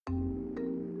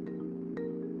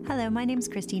Hello, my name's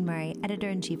Christine Murray,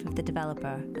 Editor-in-Chief of The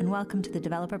Developer, and welcome to The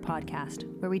Developer Podcast,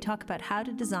 where we talk about how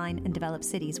to design and develop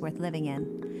cities worth living in,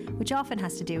 which often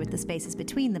has to do with the spaces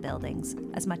between the buildings,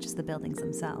 as much as the buildings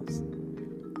themselves.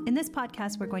 In this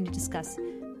podcast, we're going to discuss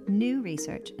new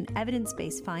research and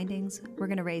evidence-based findings. We're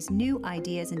going to raise new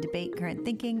ideas and debate current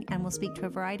thinking, and we'll speak to a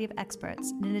variety of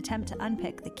experts in an attempt to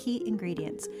unpick the key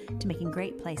ingredients to making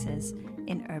great places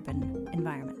in urban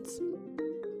environments.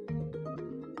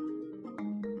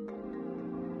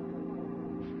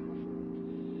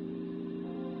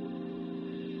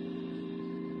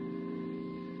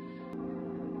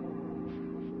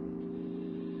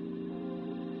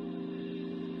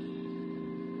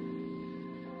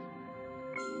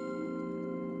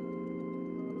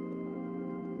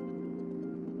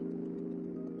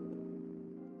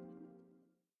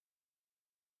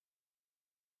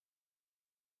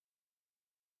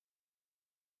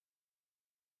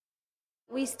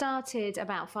 We started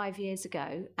about 5 years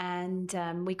ago, and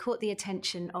we caught the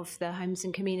attention of the Homes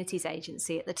and Communities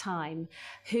Agency at the time,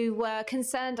 who were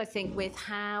concerned, I think, with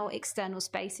how external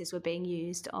spaces were being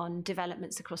used on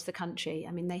developments across the country.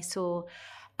 I mean, they saw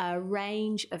a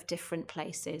range of different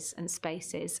places and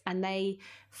spaces, and they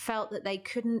felt that they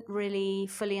couldn't really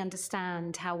fully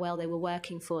understand how well they were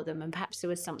working for them, and perhaps there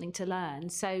was something to learn.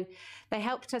 So they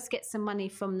helped us get some money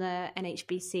from the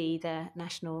NHBC, the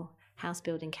National House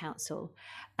Building Council,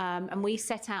 and we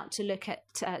set out to look at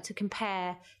to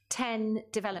compare 10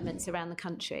 developments around the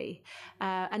country,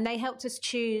 and they helped us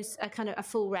choose a kind of a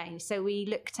full range. So we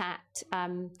looked at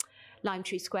Lime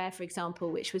Tree Square, for example,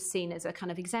 which was seen as a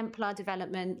kind of exemplar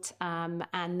development,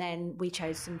 and then we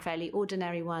chose some fairly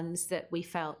ordinary ones that we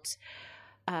felt,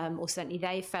 or certainly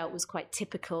they felt, was quite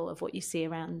typical of what you see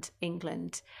around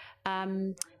England.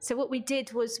 So what we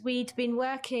did was we'd been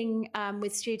working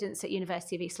with students at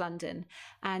University of East London,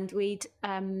 and we'd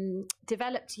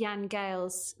developed Jan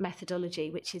Gale's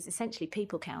methodology, which is essentially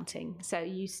people counting. So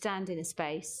you stand in a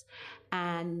space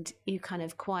and you kind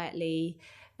of quietly,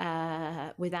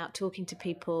 without talking to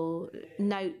people,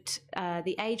 note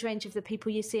the age range of the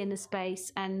people you see in the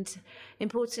space, and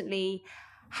importantly,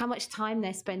 how much time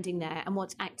they're spending there and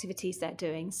what activities they're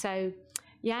doing. So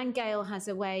Jan Gale has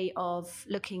a way of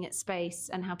looking at space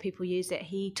and how people use it.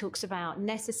 He talks about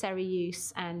necessary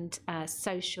use and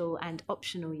social and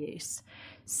optional use.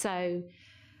 So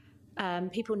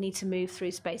people need to move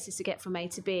through spaces to get from A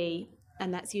to B,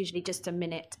 and that's usually just a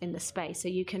minute in the space. So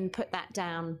you can put that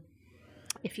down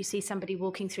if you see somebody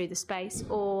walking through the space,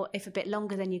 or if a bit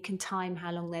longer, then you can time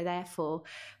how long they're there for.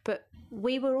 But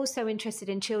we were also interested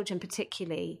in children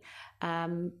particularly,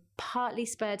 partly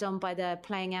spurred on by the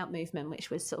playing out movement, which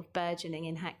was sort of burgeoning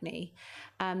in Hackney,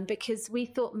 because we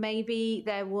thought maybe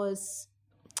there was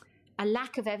a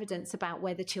lack of evidence about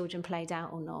whether children played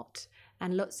out or not,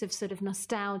 and lots of sort of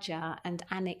nostalgia and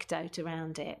anecdote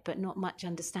around it, but not much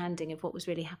understanding of what was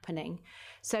really happening.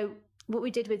 So what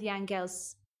we did with Jan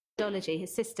Gale's methodology,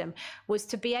 his system, was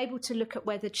to be able to look at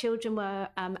whether children were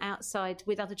outside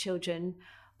with other children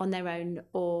on their own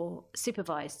or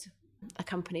supervised,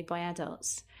 accompanied by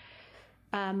adults.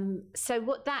 So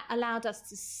what that allowed us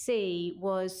to see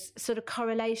was sort of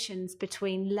correlations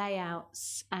between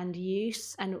layouts and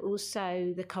use, and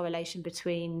also the correlation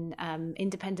between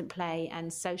independent play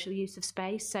and social use of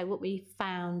space. So what we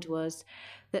found was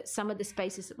that some of the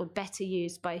spaces that were better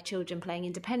used by children playing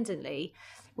independently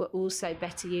were also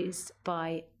better used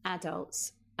by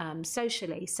adults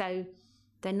socially. So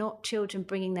they're not children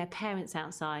bringing their parents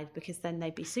outside, because then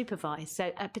they'd be supervised.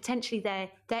 So potentially they're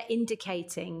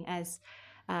indicating, as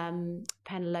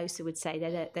Penalosa would say,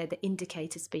 they're the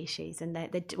indicator species, and they're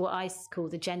what I call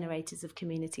the generators of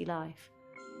community life.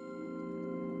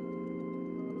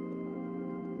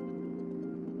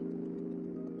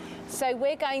 So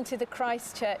we're going to the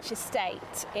Christchurch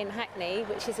Estate in Hackney,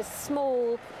 which is a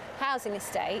small housing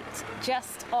estate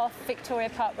just off Victoria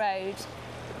Park Road,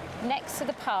 next to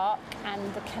the park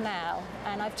and the canal.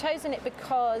 And I've chosen it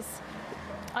because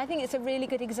I think it's a really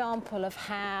good example of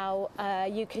how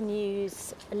you can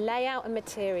use layout and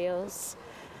materials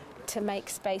to make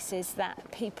spaces that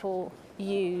people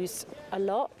use a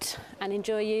lot and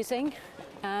enjoy using.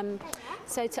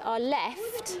 So to our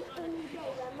left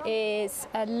is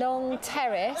a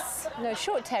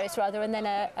short terrace rather, and then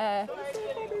a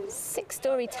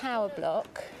 6-storey tower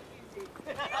block.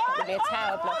 Not really a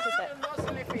tower block, is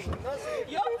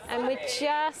it? And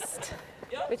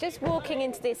we're just walking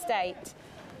into the estate.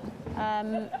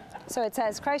 So it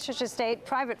says Christchurch Estate,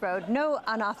 private road, no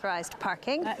unauthorised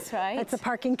parking. That's right. That's the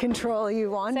parking control you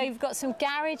want. So you've got some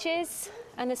garages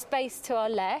and a space to our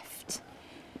left.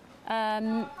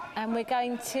 And we're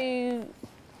going to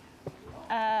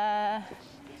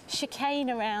chicane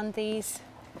around these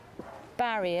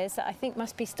barriers that I think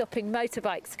must be stopping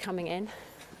motorbikes coming in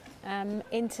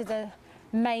into the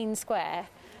main square,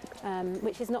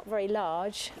 which is not very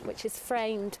large, which is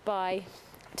framed by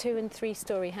 2- and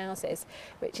 3-storey houses,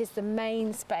 which is the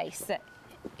main space that,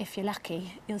 if you're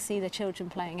lucky, you'll see the children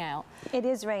playing out. It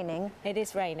is raining. It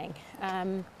is raining.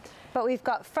 But we've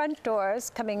got front doors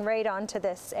coming right onto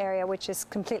this area, which is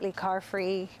completely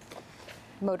car-free,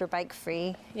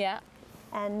 motorbike-free. Yeah.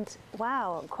 And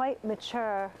wow, quite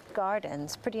mature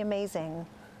gardens, pretty amazing.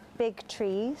 Big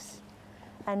trees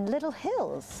and little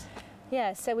hills.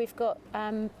 Yeah, so we've got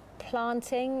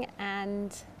planting,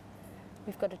 and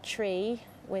we've got a tree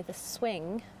with a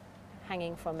swing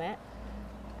hanging from it,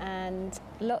 and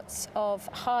lots of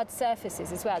hard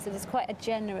surfaces as well. So there's quite a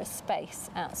generous space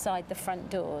outside the front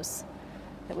doors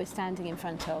that we're standing in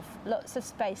front of. Lots of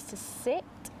space to sit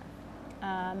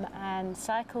and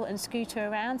cycle and scooter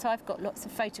around. So I've got lots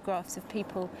of photographs of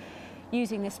people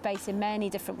using this space in many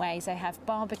different ways. They have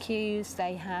barbecues,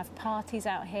 they have parties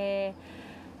out here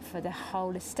for the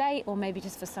whole estate, or maybe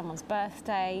just for someone's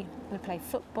birthday. We play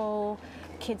football,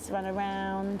 kids run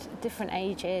around, different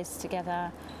ages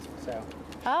together. So.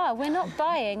 We're not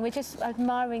buying, we're just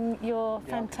admiring your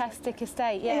fantastic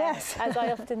estate. Yeah, yes. As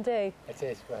I often do. It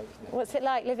is great, isn't it? What's it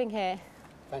like living here?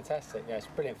 Fantastic, yeah, it's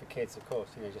brilliant for kids, of course.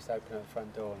 You know, just open up the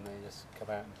front door and they just come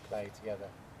out and play together.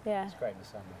 Yeah. It's great in the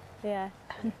summer. Yeah.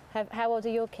 How old are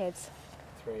your kids?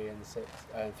 3 and 7,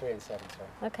 sorry.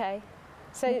 Okay.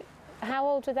 So how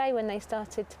old were they when they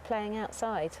started playing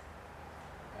outside?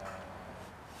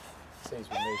 Since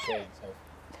we moved in,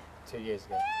 so 2 years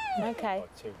ago. Okay. Or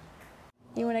 2.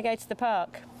 You want to go to the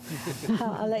park?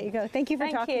 I'll let you go. Thank you for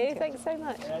talking. Thank you. Thanks so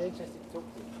much. Yeah, interesting to talk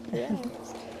to you. Yeah.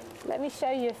 Let me show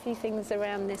you a few things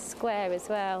around this square as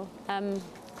well.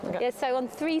 Yeah, so on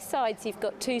 3 sides you've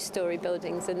got 2-storey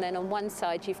buildings, and then on one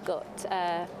side you've got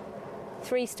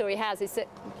 3-storey houses that,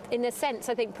 in a sense,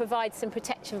 I think provide some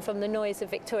protection from the noise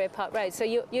of Victoria Park Road. So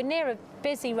you're near a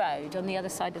busy road on the other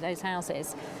side of those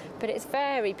houses, but it's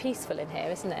very peaceful in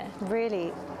here, isn't it?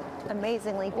 Really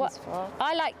amazingly peaceful.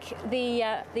 I like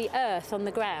the earth on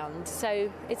the ground,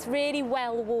 so it's really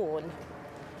well worn,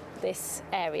 this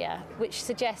area, which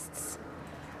suggests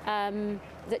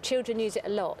that children use it a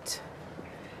lot.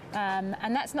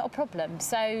 And that's not a problem.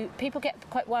 So people get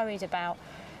quite worried about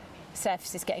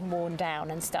surfaces getting worn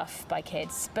down and stuff by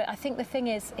kids. But I think the thing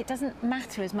is, it doesn't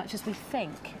matter as much as we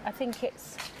think. I think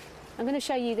it's... I'm going to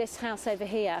show you this house over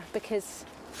here, because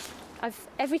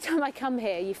every time I come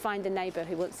here, you find a neighbour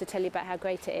who wants to tell you about how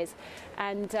great it is.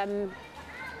 And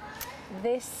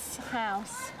this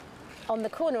house on the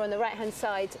corner on the right-hand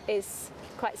side is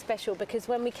quite special, because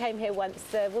when we came here once,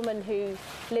 the woman who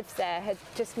lives there had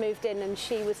just moved in, and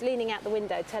she was leaning out the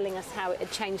window telling us how it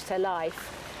had changed her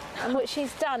life. And what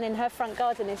she's done in her front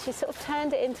garden is she's sort of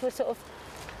turned it into a sort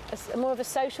of more of a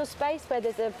social space where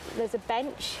there's a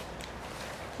bench.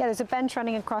 Yeah, there's a bench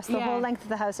running across the whole length of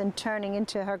the house and turning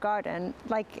into her garden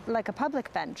like a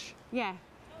public bench. Yeah.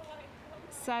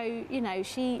 So, you know,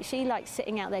 she likes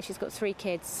sitting out there. She's got 3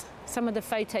 kids. Some of the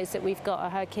photos that we've got are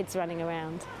her kids running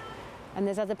around. And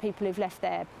there's other people who've left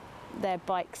their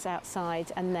bikes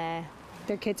outside, and their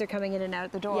kids are coming in and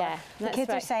out the door. Yeah, the kids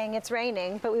are saying it's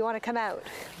raining, but we want to come out.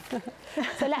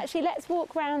 So actually, let's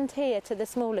walk round here to the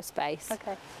smaller space.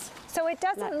 Okay. So it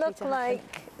doesn't look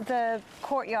like the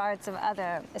courtyards of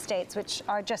other estates, which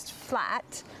are just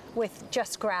flat with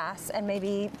just grass and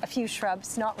maybe a few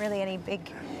shrubs, not really any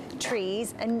big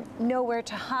trees, and nowhere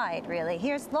to hide, really.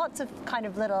 Here's lots of kind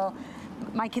of little,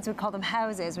 my kids would call them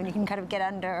houses, when you can kind of get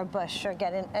under a bush or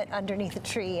get in, underneath a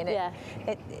tree, and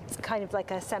it's kind of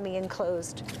like a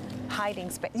semi-enclosed hiding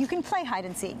space. You can play hide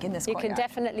and seek in this courtyard. You can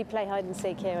definitely play hide and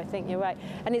seek here, I think you're right.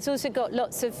 And it's also got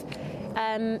lots of...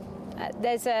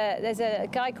 there's a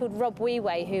guy called Rob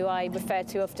Wee-Way, who I refer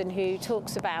to often, who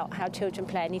talks about how children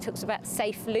play, and he talks about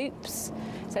safe loops.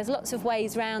 So there's lots of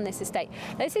ways around this estate.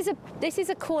 This is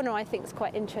a corner I think is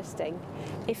quite interesting.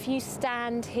 If you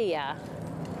stand here...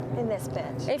 In this bit.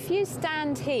 If you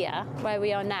stand here, where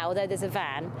we are now, although there's a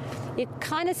van, you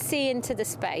kind of see into the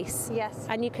space. Yes.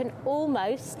 And you can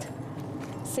almost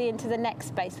see into the next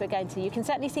space we're going to. You can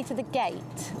certainly see to the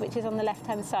gate, which is on the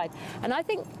left-hand side. And I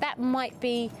think that might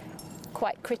be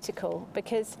quite critical,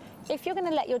 because if you're going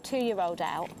to let your 2-year-old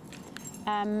out,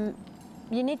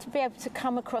 you need to be able to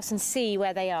come across and see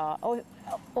where they are,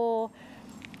 or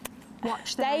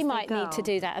watch them they might need to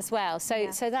do that as well. So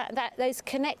that those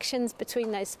connections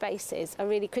between those spaces are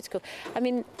really critical. I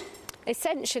mean,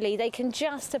 essentially, they can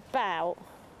just about...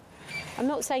 I'm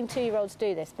not saying 2-year-olds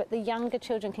do this, but the younger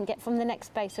children can get from the next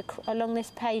space along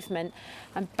this pavement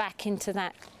and back into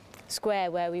that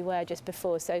square where we were just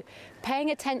before. So paying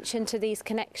attention to these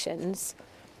connections,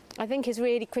 I think, is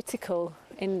really critical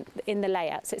in the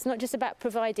layout. So it's not just about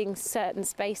providing certain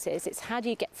spaces, it's how do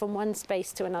you get from one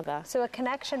space to another. So a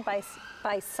connection by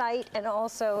sight and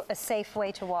also a safe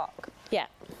way to walk. Yeah.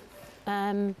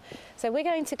 So we're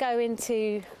going to go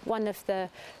into one of the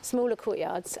smaller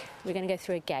courtyards. We're going to go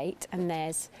through a gate, and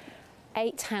there's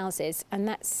 8 houses, and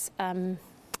that's a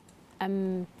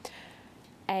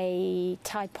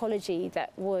typology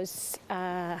that was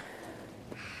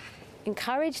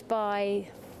encouraged by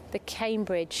the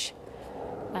Cambridge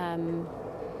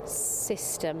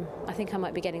system. I think I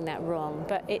might be getting that wrong,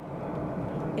 but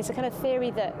it's a kind of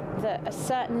theory that a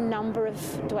certain number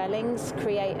of dwellings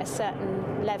create a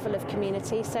certain level of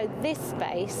community. So this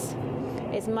space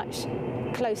is much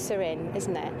closer in,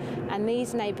 isn't it? And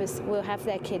these neighbours will have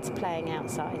their kids playing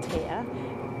outside here.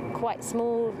 Quite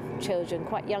small children,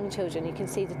 quite young children. You can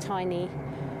see the tiny...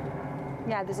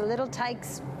 Yeah, there's a little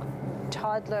Tykes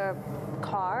toddler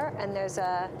car, and there's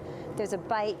a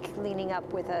bike leaning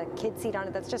up with a kid seat on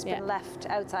it that's just been left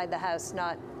outside the house,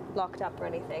 not locked up or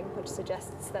anything, which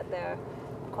suggests that they're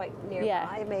quite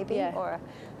nearby, maybe. Yeah. Or,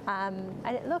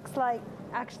 and it looks like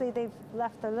actually they've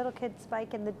left the little kid's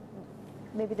bike and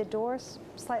maybe the doors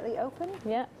slightly open.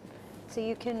 Yeah. So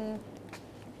you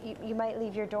might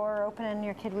leave your door open and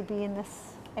your kid would be in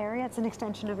this area. It's an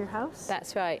extension of your house.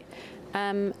 That's right.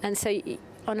 And so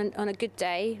on a good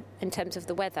day, in terms of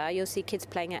the weather, you'll see kids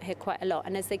playing out here quite a lot.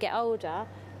 And as they get older,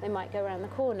 they might go around the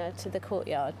corner to the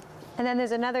courtyard. And then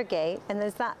there's another gate, and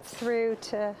there's that through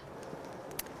to...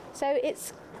 So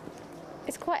it's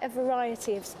quite a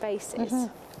variety of spaces.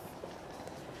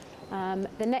 Mm-hmm.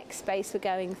 The next space we're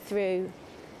going through,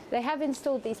 they have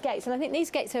installed these gates, and I think these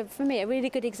gates are, for me, a really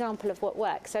good example of what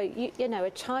works. So, you know,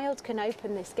 a child can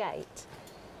open this gate.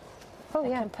 They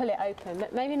can pull it open,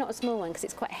 but maybe not a small one because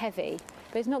it's quite heavy,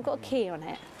 but it's not got a key on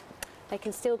it. They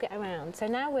can still get around. So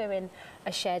now we're in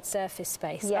a shared surface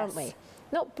space, aren't we?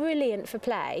 Not brilliant for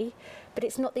play, but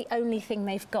it's not the only thing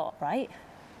they've got, right?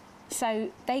 So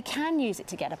they can use it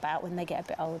to get about when they get a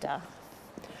bit older.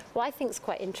 What I think is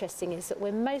quite interesting is that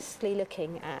we're mostly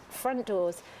looking at front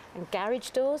doors and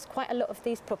garage doors. Quite a lot of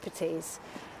these properties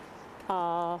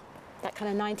are that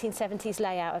kind of 1970s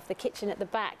layout of the kitchen at the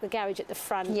back, the garage at the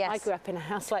front. I grew up in a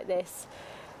house like this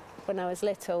when I was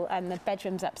little, and the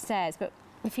bedroom's upstairs. But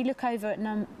if you look over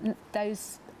at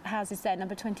those houses there,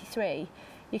 number 23,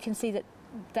 you can see that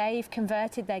they've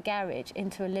converted their garage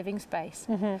into a living space.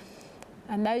 Mm-hmm.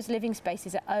 And those living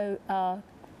spaces are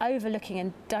overlooking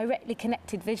and directly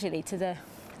connected visually to the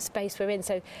space we're in.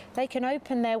 So they can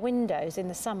open their windows in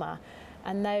the summer,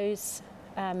 and those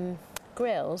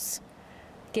grills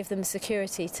give them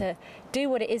security to do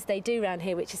what it is they do around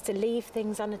here, which is to leave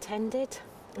things unattended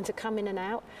and to come in and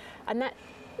out. And that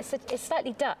it's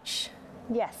slightly Dutch,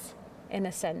 in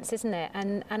a sense, isn't it?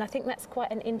 And I think that's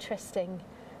quite an interesting,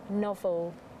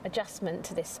 novel adjustment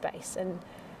to this space. And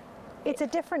it's a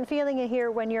different feeling in here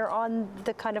when you're on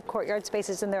the kind of courtyard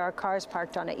spaces and there are cars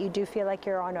parked on it. You do feel like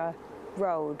you're on a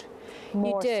road.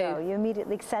 More so. You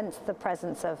immediately sense the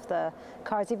presence of the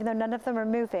cars, even though none of them are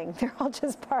moving. They're all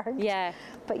just parked. Yeah.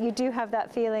 But you do have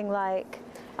that feeling like,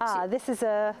 this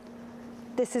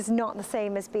is not the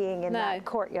same as being in that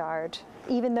courtyard,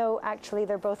 even though actually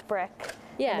they're both brick.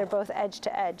 And they're both edge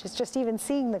to edge. It's just even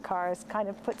seeing the cars kind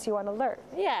of puts you on alert.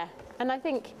 Yeah, and I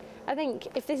think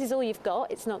if this is all you've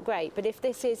got, it's not great. But if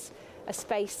this is a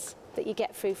space that you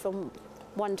get through from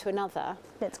one to another,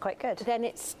 it's quite good. Then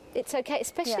it's okay,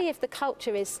 especially if the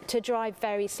culture is to drive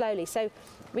very slowly. So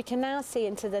we can now see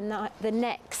into the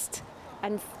next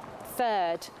and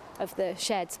third of the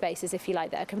shared spaces, if you like,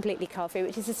 that are completely car-free,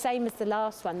 which is the same as the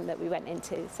last one that we went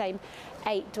into. Same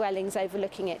 8 dwellings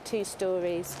overlooking it, 2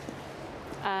 stories.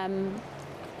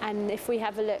 And if we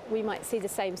have a look, we might see the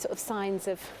same sort of signs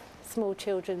of small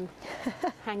children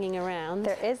hanging around.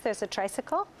 There's a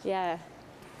tricycle. Yeah.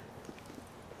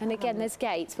 And again, there's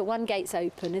gates, but one gate's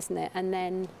open, isn't it? And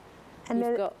then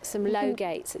you've got some low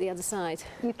gates at the other side.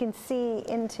 You can see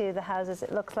into the houses.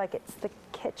 It looks like it's the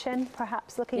kitchen,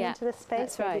 perhaps, looking into this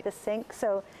space, maybe the sink.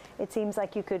 So it seems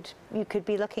like you could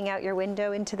be looking out your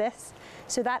window into this.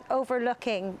 So that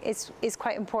overlooking is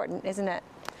quite important, isn't it?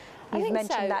 You've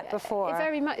mentioned that before.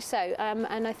 Very much so.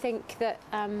 And I think that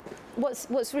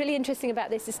what's really interesting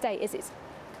about this estate is it's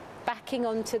backing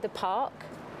onto the park.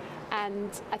 And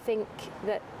I think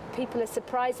that people are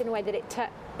surprised in a way that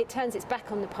it turns its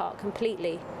back on the park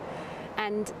completely.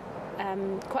 And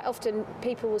quite often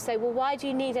people will say, well, why do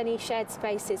you need any shared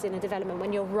spaces in a development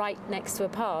when you're right next to a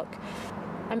park?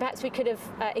 And perhaps we could have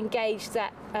engaged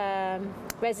that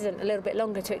resident a little bit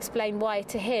longer to explain why,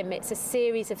 to him, it's a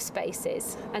series of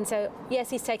spaces. And so, yes,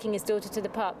 he's taking his daughter to the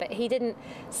park, but he didn't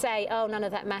say, oh, none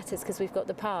of that matters because we've got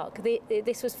the park.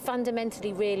 This was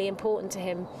fundamentally really important to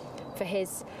him for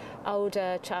his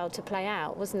older child to play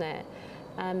out, wasn't it?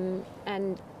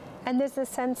 And there's a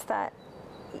sense that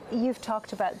you've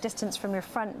talked about distance from your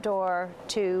front door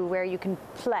to where you can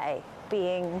play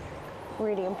being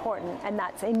really important, and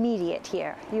that's immediate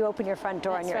here. You open your front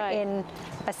door and you're in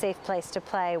a safe place to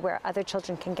play where other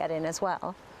children can get in as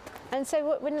well. And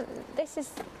so when this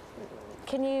is,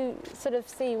 can you sort of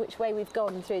see which way we've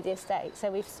gone through the estate?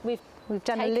 So we've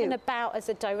done taken about as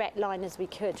a direct line as we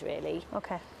could, really.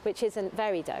 Okay. Which isn't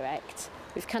very direct.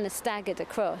 We've kind of staggered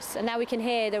across, and now we can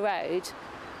hear the road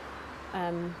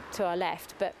to our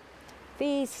left. But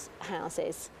these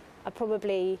houses are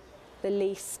probably the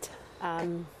least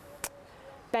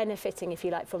benefiting, if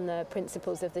you like, from the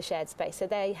principles of the shared space. So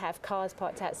they have cars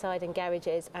parked outside and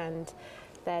garages, and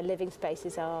their living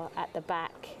spaces are at the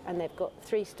back, and they've got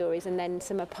 3 stories and then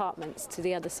some apartments to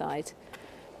the other side.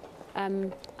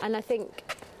 And I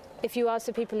think if you ask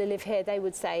the people who live here, they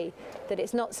would say that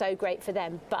it's not so great for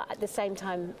them, but at the same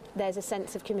time there's a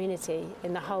sense of community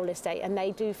in the whole estate, and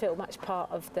they do feel much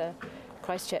part of the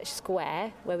Christchurch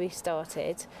Square where we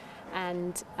started,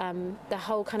 and the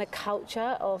whole kind of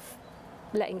culture of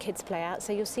letting kids play out.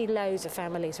 So you'll see loads of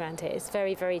families around here. It's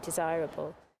very, very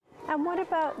desirable. And what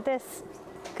about this?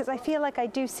 Because I feel like I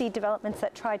do see developments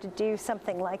that try to do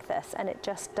something like this and it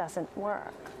just doesn't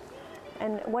work.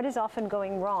 And what is often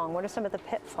going wrong? What are some of the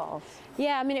pitfalls?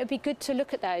 Yeah, I mean, it would be good to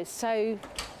look at those. So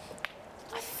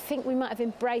I think we might have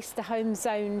embraced the home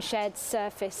zone shared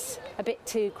surface a bit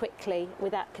too quickly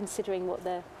without considering what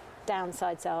the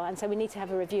downsides are, and so we need to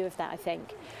have a review of that, I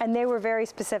think. And they were very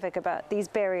specific about these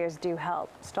barriers do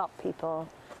help stop people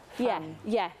from...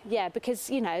 Yeah, because,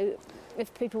 you know,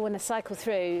 if people want to cycle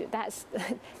through, that's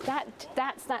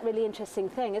that really interesting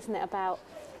thing, isn't it,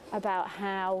 about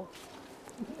how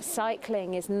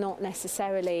cycling is not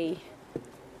necessarily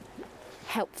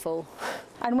helpful.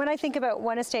 And when I think about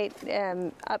one estate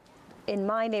up in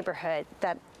my neighbourhood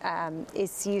that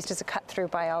is used as a cut through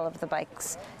by all of the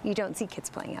bikes, you don't see kids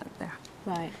playing out there.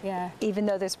 Right, yeah. Even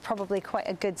though there's probably quite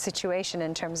a good situation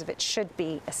in terms of it should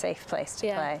be a safe place to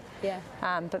play. Yeah.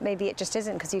 But maybe it just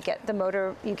isn't, because you get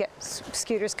you get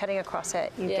scooters cutting across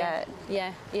it. Yeah.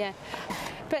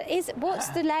 But what's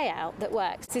the layout that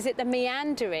works? Is it the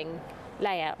meandering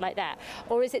layout like that,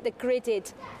 or is it the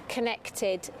gridded,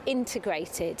 connected,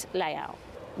 integrated layout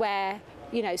where,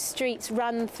 you know, streets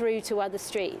run through to other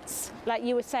streets? Like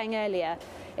you were saying earlier,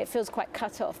 it feels quite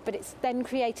cut off, but it's then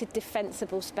created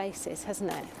defensible spaces,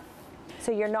 hasn't it?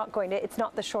 So you're not going to, it's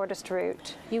not the shortest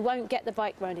route. You won't get the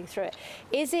bike running through it.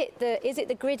 Is it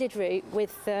the gridded route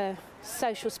with the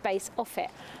social space off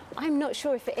it? I'm not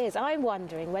sure if it is. I'm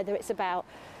wondering whether it's about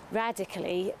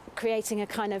radically creating a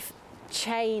kind of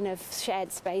chain of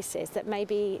shared spaces that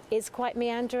maybe is quite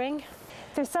meandering.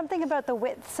 There's something about the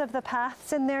widths of the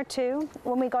paths in there too.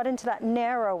 When we got into that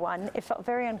narrow one, it felt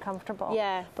very uncomfortable.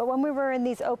 Yeah. But when we were in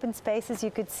these open spaces,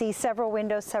 you could see several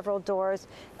windows, several doors.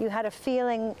 You had a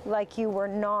feeling like you were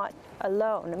not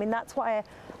alone. I mean, that's why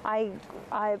I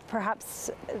perhaps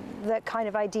the kind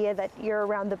of idea that you're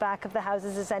around the back of the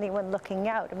houses, is anyone looking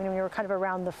out? I mean, we were kind of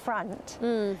around the front.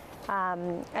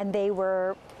 And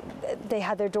they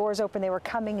had their doors open, they were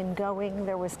coming and going.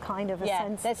 There was kind of a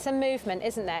sense. There's some movement,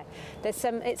 isn't there?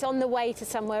 It's on the way to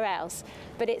somewhere else,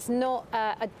 but it's not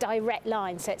a direct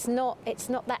line. So it's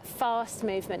not that fast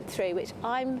movement through, which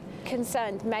I'm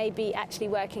concerned may be actually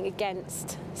working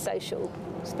against social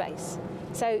space.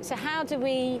 So how do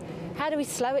we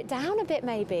slow it down a bit,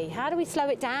 maybe? How do we slow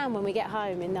it down when we get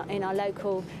home in our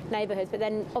local neighbourhoods, but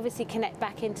then obviously connect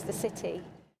back into the city?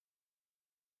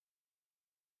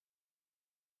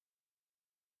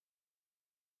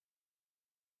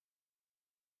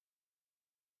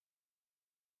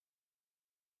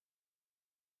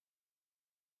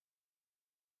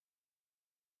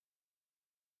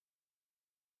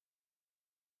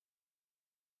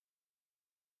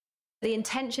 The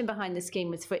intention behind the scheme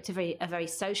was for it to be a very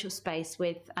social space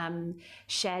with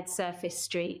shared surface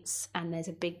streets, and there's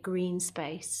a big green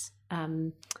space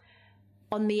on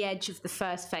the edge of the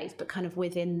first phase, but kind of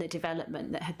within the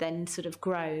development that had then sort of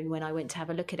grown when I went to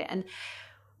have a look at it. And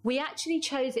we actually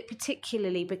chose it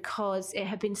particularly because it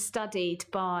had been studied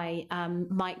by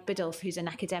Mike Biddulph, who's an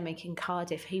academic in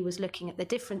Cardiff. He was looking at the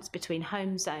difference between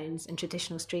home zones and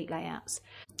traditional street layouts.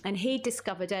 And he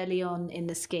discovered early on in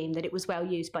the scheme that it was well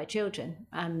used by children.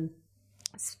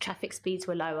 Traffic speeds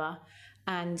were lower,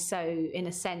 And so, in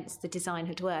a sense, the design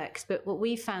had worked. But what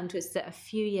we found was that a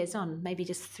few years on, maybe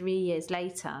just 3 years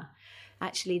later,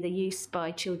 actually the use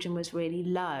by children was really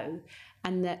low,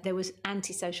 and that there was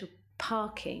antisocial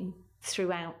parking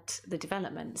throughout the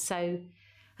development. So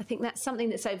I think that's something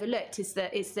that's overlooked, is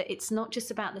that it's not just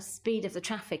about the speed of the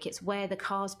traffic, it's where the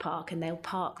cars park, and they'll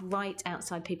park right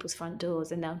outside people's front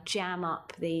doors, and they'll jam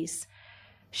up these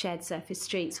shared surface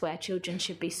streets where children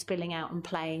should be spilling out and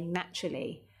playing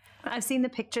naturally. I've seen the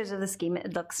pictures of the scheme.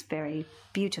 It looks very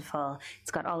beautiful.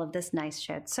 It's got all of this nice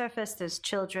shared surface. There's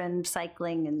children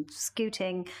cycling and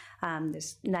scooting.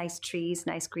 There's nice trees,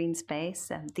 nice green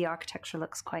space. The architecture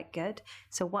looks quite good.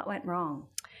 So what went wrong?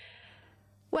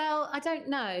 Well, I don't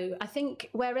know. I think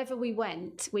wherever we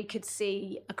went, we could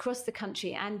see across the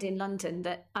country and in London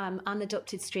that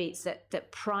unadopted streets,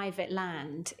 that private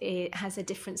land, it has a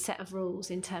different set of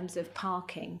rules in terms of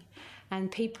parking. And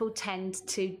people tend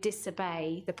to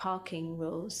disobey the parking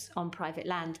rules on private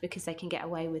land because they can get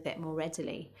away with it more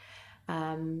readily.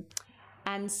 And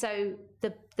so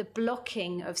the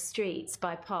blocking of streets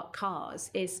by parked cars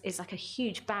is like a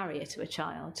huge barrier to a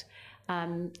child.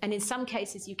 And in some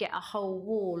cases, you get a whole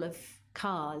wall of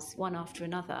cars, one after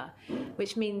another,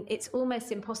 which means it's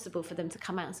almost impossible for them to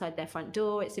come outside their front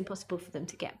door. It's impossible for them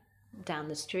to get down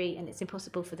the street, and it's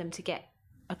impossible for them to get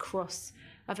across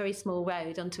a very small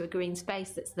road onto a green space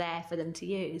that's there for them to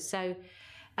use. So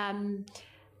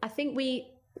I think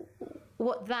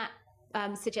what that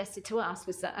suggested to us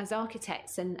was that as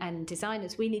architects and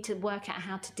designers, we need to work out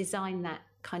how to design that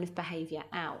kind of behaviour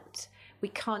out. We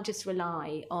can't just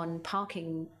rely on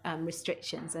parking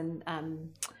restrictions and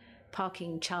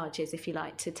parking charges, if you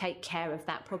like, to take care of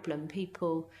that problem.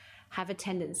 People have a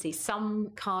tendency, some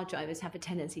car drivers have a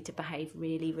tendency to behave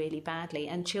really, really badly,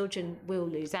 and children will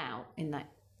lose out in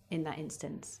that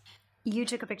instance. You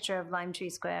took a picture of Lime Tree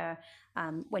Square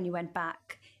when you went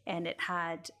back, and it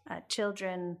had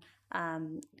children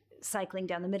cycling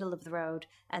down the middle of the road,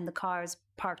 and the cars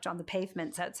parked on the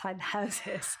pavements outside the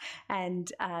houses,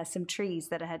 and some trees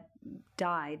that had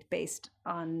died based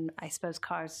on, I suppose,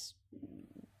 cars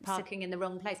parking in the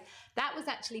wrong place. That was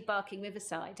actually Barking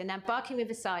Riverside, and now Barking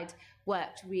Riverside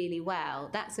worked really well.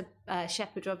 That's a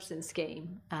Shepherd Robson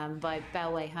scheme by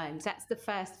Bellway Homes. That's the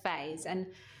first phase, and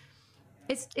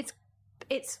it's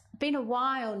been a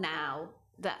while now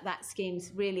that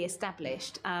scheme's really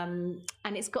established, and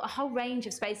it's got a whole range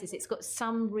of spaces. It's got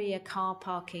some rear car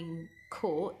parking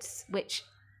courts, which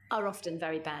are often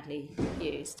very badly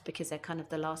used because they're kind of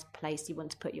the last place you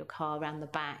want to put your car, around the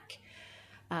back,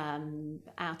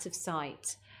 out of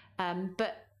sight.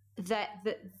 But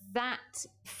that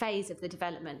phase of the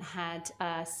development had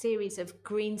a series of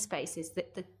green spaces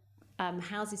that the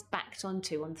houses backed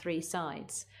onto on three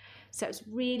sides. So it's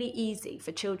really easy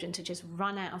for children to just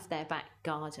run out of their back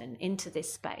garden into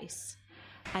this space,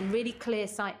 and really clear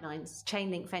sightlines, chain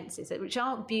link fences, which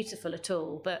aren't beautiful at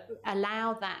all, but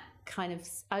allow that kind of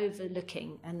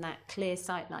overlooking and that clear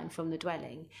sightline from the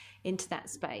dwelling into that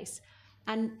space.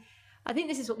 And I think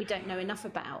this is what we don't know enough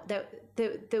about.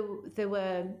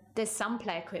 There's some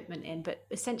play equipment in, but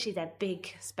essentially they're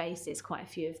big spaces, quite a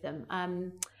few of them.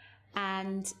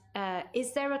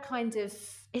 Is there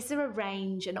a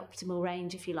range, an optimal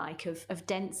range, if you like, of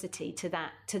density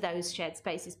to those shared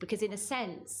spaces? Because in a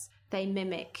sense, they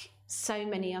mimic so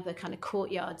many other kind of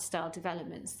courtyard style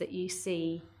developments that you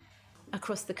see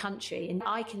across the country. And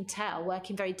I can tell, work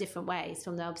in very different ways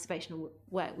from the observational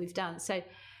work we've done. So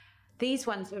these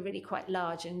ones were really quite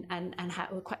large and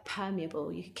were quite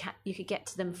permeable. You could get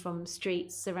to them from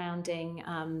streets surrounding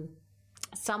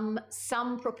some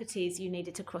properties. You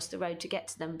needed to cross the road to get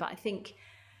to them, but I think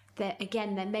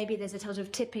then maybe there's a sort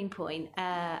of tipping point,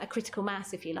 a critical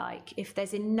mass, if you like. If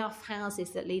there's enough houses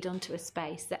that lead onto a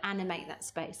space, that animate that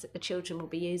space, that the children will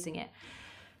be using it,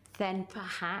 then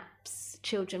perhaps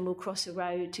children will cross a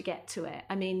road to get to it.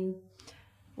 I mean,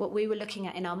 what we were looking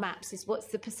at in our maps is what's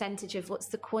the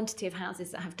quantity of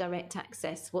houses that have direct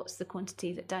access, what's the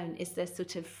quantity that don't? Is there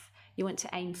you want to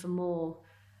aim for more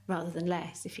rather than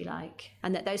less, if you like,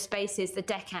 and that those spaces, the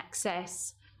deck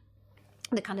access,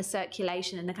 the kind of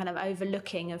circulation and the kind of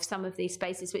overlooking of some of these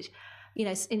spaces, which,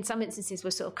 in some instances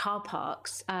were sort of car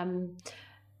parks,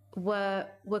 were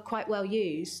quite well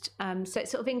used. So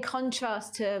it's sort of in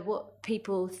contrast to what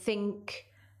people think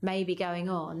may be going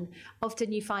on.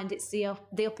 Often you find it's the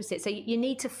opposite. So you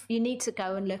need to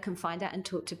go and look and find out and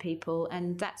talk to people,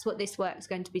 and that's what this work is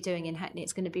going to be doing in Hackney.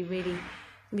 It's going to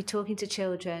be talking to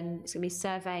children. It's going to be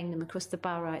surveying them across the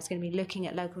borough. It's going to be looking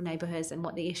at local neighbourhoods and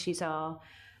what the issues are,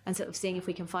 and sort of seeing if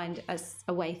we can find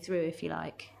a way through, if you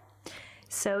like.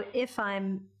 So if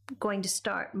I'm going to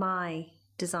start my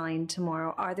design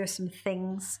tomorrow, are there some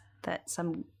things that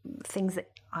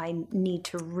I need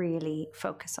to really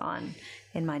focus on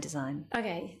in my design?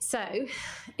 Okay, so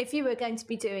if you were going to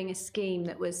be doing a scheme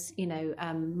that was,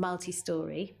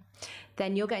 multi-story,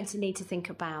 then you're going to need to think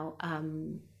about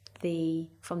from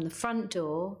the front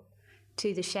door to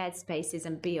the shared spaces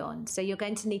and beyond. So you're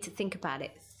going to need to think about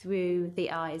it through the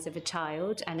eyes of a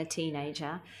child and a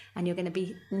teenager, and you're going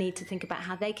to need to think about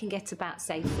how they can get about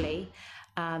safely.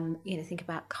 Think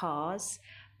about cars.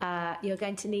 You're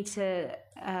going to need to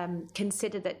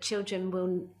consider that children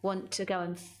will want to go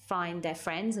and find their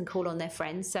friends and call on their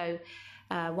friends. So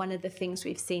one of the things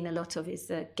we've seen a lot of is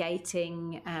the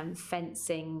gating and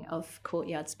fencing of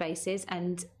courtyard spaces.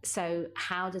 And so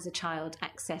how does a child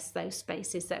access those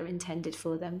spaces that are intended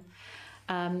for them?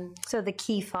 So the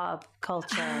key fob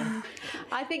culture.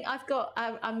 I think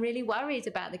I'm really worried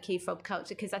about the key fob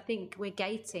culture, because I think we're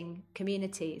gating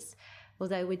communities.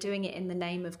 Although we're doing it in the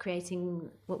name of creating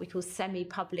what we call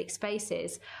semi-public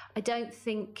spaces, I don't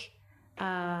think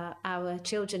our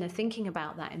children are thinking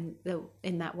about that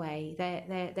in that way.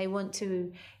 They want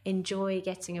to enjoy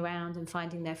getting around and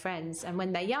finding their friends. And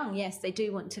when they're young, yes, they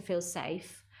do want to feel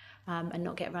safe and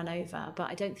not get run over. But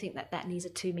I don't think that needs a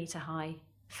 2-metre high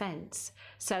fence.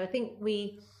 So I think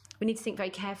we need to think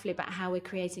very carefully about how we're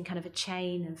creating kind of a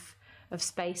chain of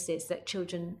spaces that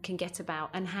children can get about,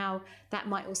 and how that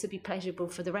might also be pleasurable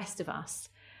for the rest of us.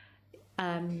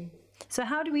 So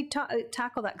how do we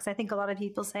tackle that? Because I think a lot of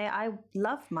people say, I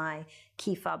love my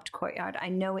key fobbed courtyard. I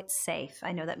know it's safe.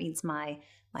 I know that means my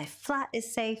flat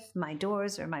is safe, my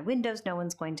doors or my windows, no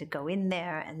one's going to go in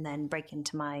there and then break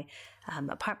into my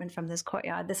apartment from this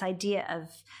courtyard. This idea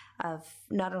of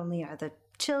not only are the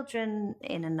children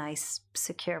in a nice,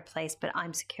 secure place, but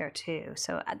I'm secure too.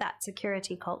 So that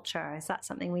security culture, is that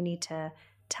something we need to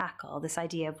tackle, this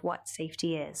idea of what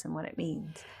safety is and what it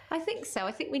means? I think so.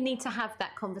 I think we need to have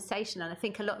that conversation. And I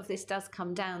think a lot of this does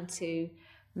come down to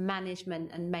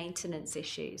management and maintenance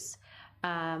issues.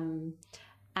 And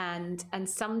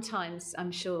sometimes,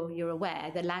 I'm sure you're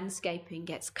aware, the landscaping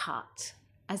gets cut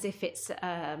as if it's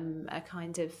a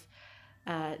kind of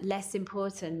less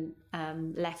important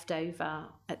leftover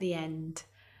at the end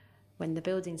when the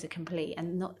buildings are complete,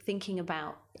 and not thinking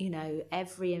about,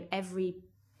 every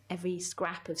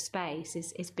scrap of space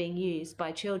is being used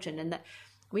by children, and that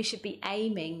we should be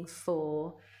aiming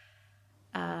for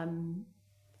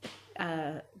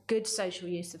good social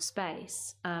use of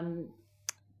space.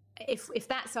 If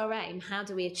that's our aim, how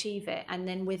do we achieve it? And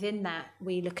then within that,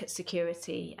 we look at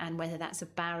security and whether that's a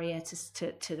barrier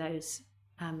to those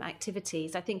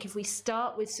activities. I think if we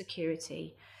start with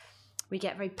security, we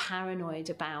get very paranoid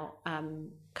about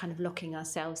kind of locking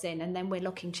ourselves in, and then we're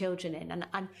locking children in. And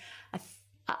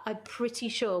I'm pretty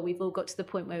sure we've all got to the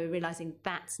point where we're realising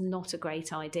that's not a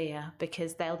great idea,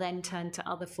 because they'll then turn to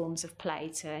other forms of play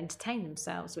to entertain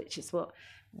themselves, which is what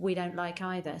we don't like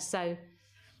either. So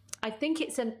I think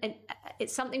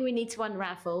it's something we need to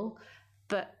unravel.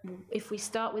 But if we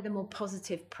start with a more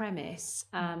positive premise...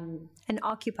 An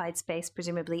occupied space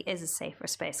presumably is a safer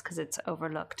space because it's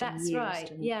overlooked. That's and used.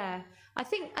 Right, yeah. I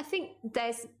think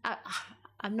there's...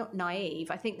 I'm not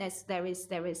naive. I think there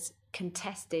is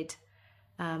contested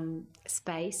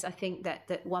space. I think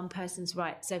that one person's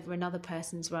rights over another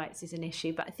person's rights is an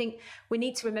issue. But I think we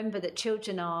need to remember that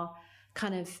children are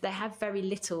they have very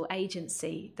little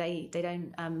agency. They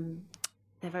don't...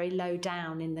 they're very low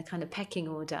down in the kind of pecking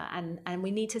order, and we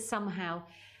need to somehow,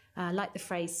 like the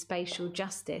phrase spatial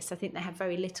justice, I think they have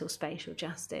very little spatial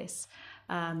justice.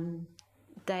 That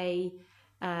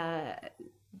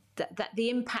the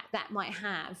impact that might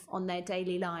have on their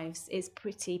daily lives is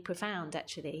pretty profound,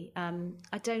 actually.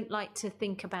 I don't like to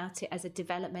think about it as a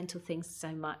developmental thing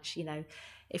so much.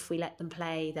 If we let them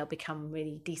play, they'll become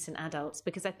really decent adults,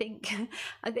 because I think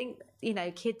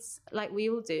kids, like we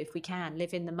all do, if we can,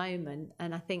 live in the moment,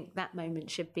 and I think that moment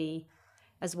should be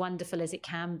as wonderful as it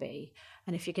can be.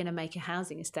 And if you're going to make a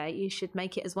housing estate, you should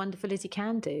make it as wonderful as you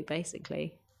can do,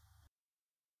 basically.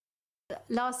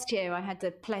 Last year, I had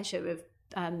the pleasure of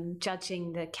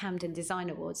judging the Camden Design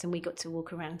Awards, and we got to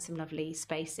walk around some lovely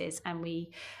spaces. And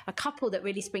a couple that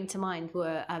really spring to mind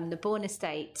were the Bornat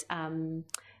Estate,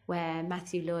 where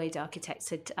Matthew Lloyd Architects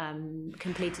had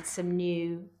completed some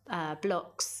new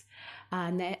blocks,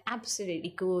 and they're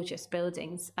absolutely gorgeous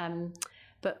buildings.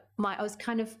 But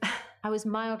I was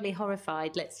mildly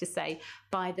horrified, let's just say,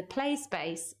 by the play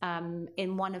space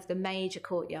in one of the major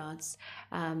courtyards,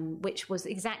 which was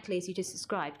exactly as you just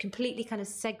described, completely kind of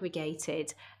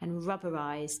segregated and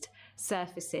rubberized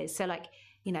surfaces. So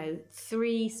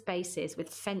 3 spaces with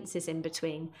fences in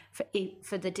between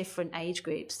for the different age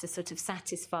groups to sort of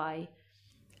satisfy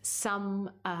some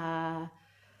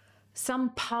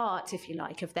part, if you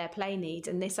like, of their play need,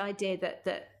 and this idea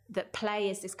that play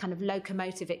is this kind of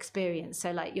locomotive experience.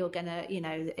 So like you're gonna,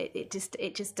 it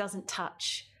just doesn't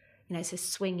touch, so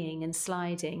swinging and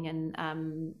sliding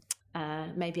and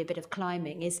maybe a bit of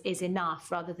climbing is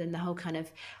enough, rather than the whole kind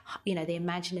of, the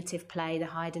imaginative play, the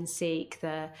hide and seek,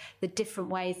 the different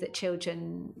ways that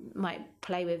children might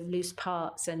play with loose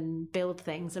parts and build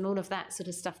things and all of that sort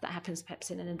of stuff that happens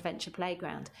perhaps in an adventure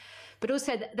playground. But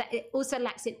also that it also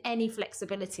lacks in any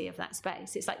flexibility of that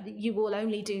space. It's like you will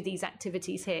only do these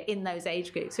activities here in those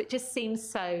age groups. So it just seems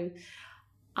so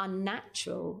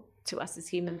unnatural to us as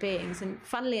human beings. And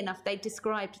funnily enough, they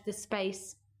described the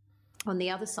space on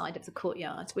the other side of the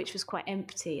courtyard, which was quite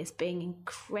empty, as being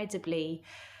incredibly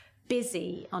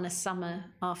busy on a summer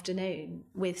afternoon,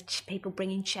 with people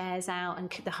bringing chairs out, and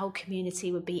the whole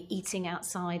community would be eating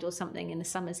outside or something in a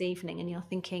summer's evening. And you're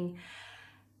thinking,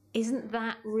 isn't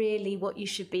that really what you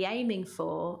should be aiming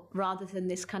for, rather than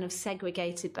this kind of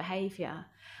segregated behaviour?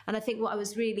 And I think what I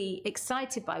was really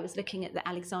excited by was looking at the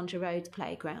Alexandra Road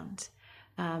playground,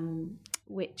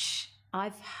 which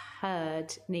I've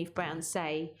heard Neve Brown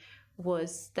say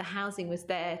was the housing was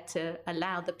there to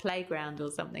allow the playground or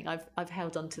something. I've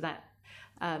held on to that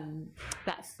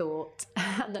thought.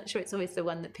 I'm not sure it's always the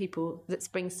one that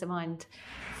springs to mind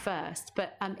first,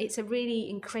 but it's a really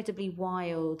incredibly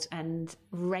wild and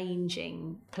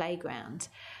ranging playground.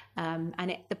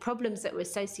 And the problems that were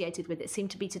associated with it seem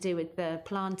to be to do with the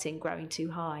planting growing too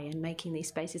high and making these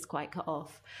spaces quite cut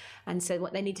off. And so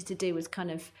what they needed to do was kind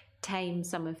of tame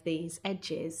some of these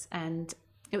edges. And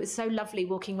it was so lovely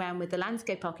walking around with the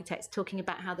landscape architects talking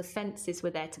about how the fences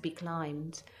were there to be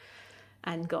climbed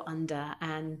and got under,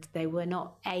 and they were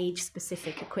not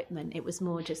age-specific equipment. It was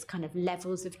more just kind of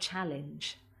levels of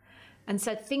challenge. And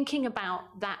so thinking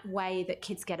about that way that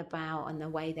kids get about and the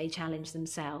way they challenge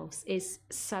themselves is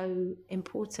so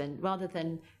important, rather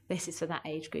than this is for that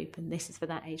age group and this is for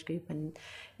that age group, and,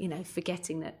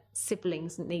 forgetting that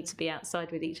siblings need to be outside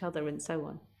with each other and so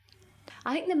on.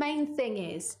 I think the main thing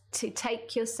is to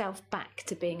take yourself back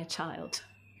to being a child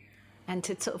and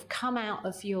to sort of come out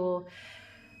of your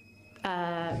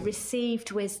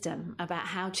received wisdom about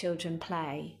how children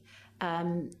play.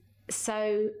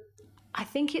 So I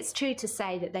think it's true to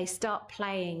say that they start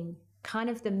playing kind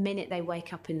of the minute they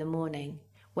wake up in the morning,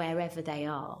 wherever they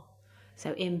are.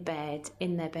 So in bed,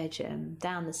 in their bedroom,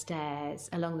 down the stairs,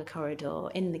 along the corridor,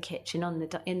 in the kitchen, in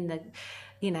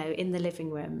the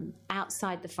living room,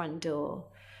 outside the front door.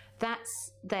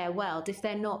 That's their world. If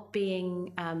they're not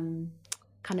being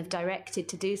kind of directed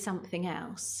to do something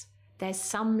else, there's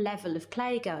some level of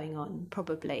play going on,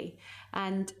 probably.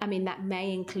 And I mean, that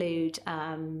may include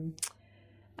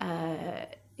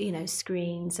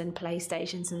screens and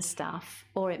PlayStations and stuff,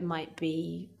 or it might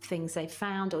be things they've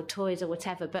found or toys or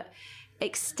whatever. But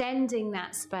extending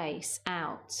that space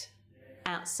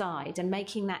outside and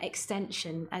making that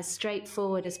extension as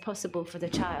straightforward as possible for the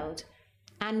child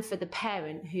and for the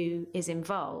parent who is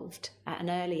involved at an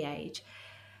early age,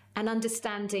 and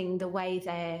understanding the way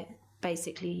they're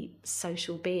basically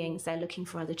social beings. They're looking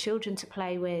for other children to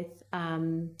play with.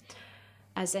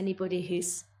 As anybody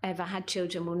who's ever had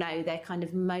children will know, they're kind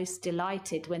of most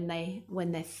delighted when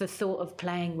they're the thought of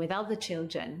playing with other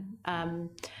children.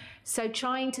 So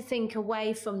trying to think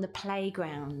away from the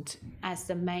playground as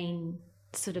the main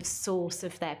sort of source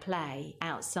of their play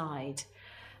outside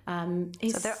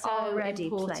is so they're already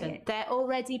important. Playing. They're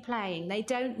already playing. They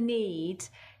don't need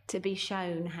to be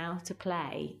shown how to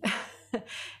play.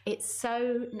 It's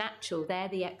so natural. They're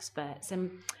the experts.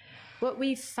 And what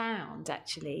we've found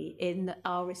actually in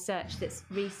our research that's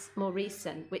more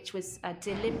recent, which was a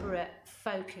deliberate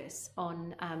focus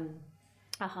on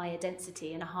a higher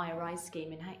density and a higher rise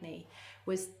scheme in Hackney,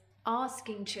 was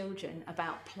asking children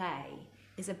about play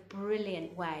is a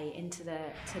brilliant way into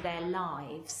their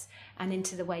lives and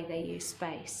into the way they use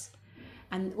space.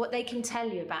 And what they can tell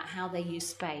you about how they use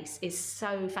space is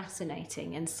so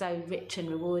fascinating and so rich and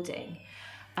rewarding.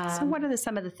 So what are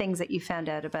some of the things that you found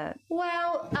out about?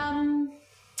 Well,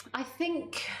 I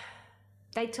think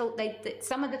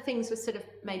some of the things were sort of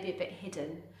maybe a bit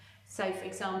hidden. So, for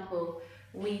example,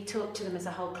 we talked to them as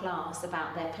a whole class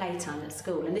about their playtime at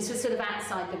school. And this was sort of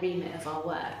outside the remit of our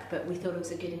work, but we thought it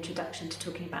was a good introduction to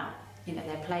talking about,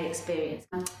 their play experience.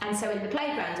 And so in the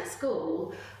playground at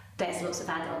school, there's lots of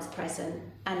adults present,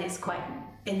 and it's quite,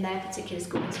 in their particular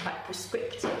school, it's quite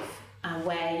prescriptive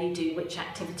where you do which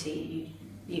activity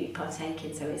you partake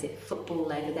in. So is it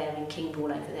football over there and king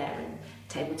ball over there and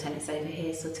table tennis over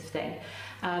here, sort of thing.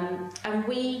 And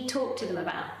we talked to them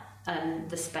about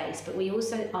the space, but we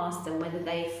also asked them whether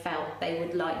they felt they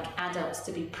would like adults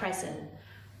to be present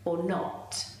or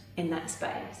not in that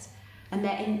space? And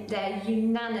their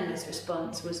unanimous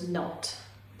response was not.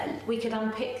 We could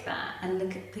unpick that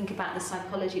and think about the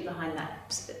psychology behind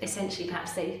that. Essentially,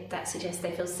 perhaps that suggests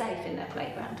they feel safe in their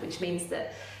playground, which means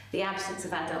that the absence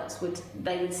of adults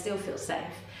they would still feel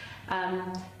safe.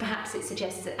 Perhaps it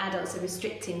suggests that adults are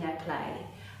restricting their play,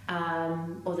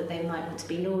 or that they might want to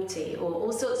be naughty, or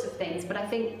all sorts of things. But I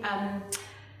think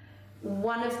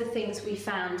one of the things we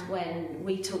found when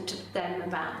we talked to them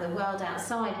about the world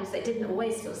outside was they didn't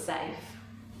always feel safe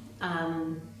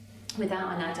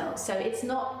without an adult. So it's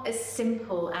not as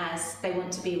simple as they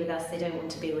want to be with us, they don't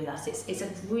want to be with us. It's a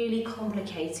really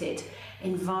complicated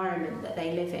environment that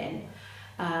they live in,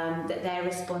 that they're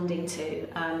responding to.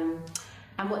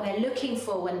 And what they're looking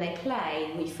for when they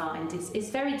play, we find, is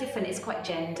very different. It's quite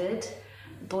gendered.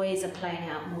 Boys are playing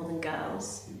out more than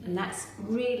girls, and that's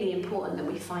really important that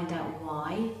we find out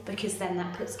why, because then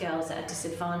that puts girls at a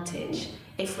disadvantage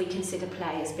if we consider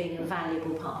play as being a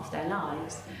valuable part of their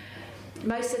lives.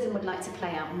 Most of them would like to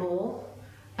play out more.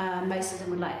 Most of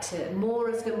them more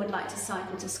of them would like to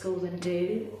cycle to school than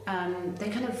do. They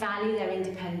kind of value their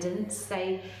independence.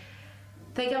 They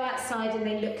go outside and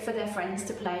they look for their friends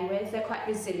to play with. They're quite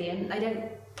resilient. They don't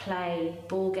play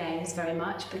ball games very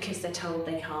much because they're told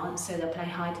they can't, so they'll play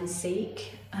hide and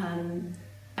seek.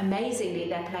 Amazingly,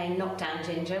 they're playing Knockdown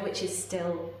Ginger, which is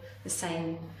still the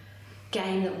same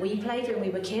game that we played when we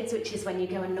were kids, which is when you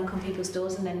go and knock on people's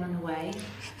doors and then run away.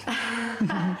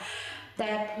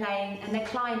 They're playing and they're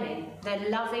climbing. They're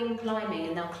loving climbing,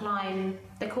 and they'll climb,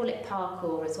 they call it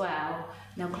parkour as well.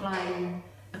 They'll climb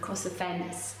across a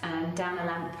fence and down a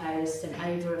lamppost and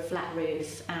over a flat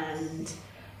roof, and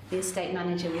the estate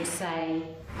manager would say,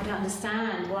 I don't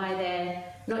understand why they're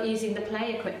not using the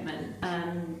play equipment.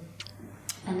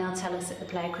 And they'll tell us that the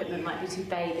play equipment might be too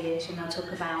babyish, and they'll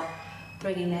talk about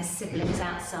bringing their siblings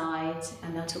outside,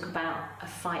 and they'll talk about a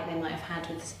fight they might have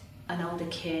had with an older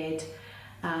kid,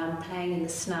 playing in the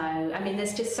snow. I mean,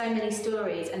 there's just so many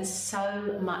stories and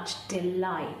so much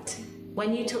delight.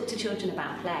 When you talk to children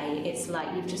about play, it's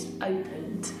like you've just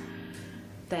opened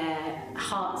their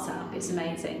hearts up. It's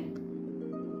amazing.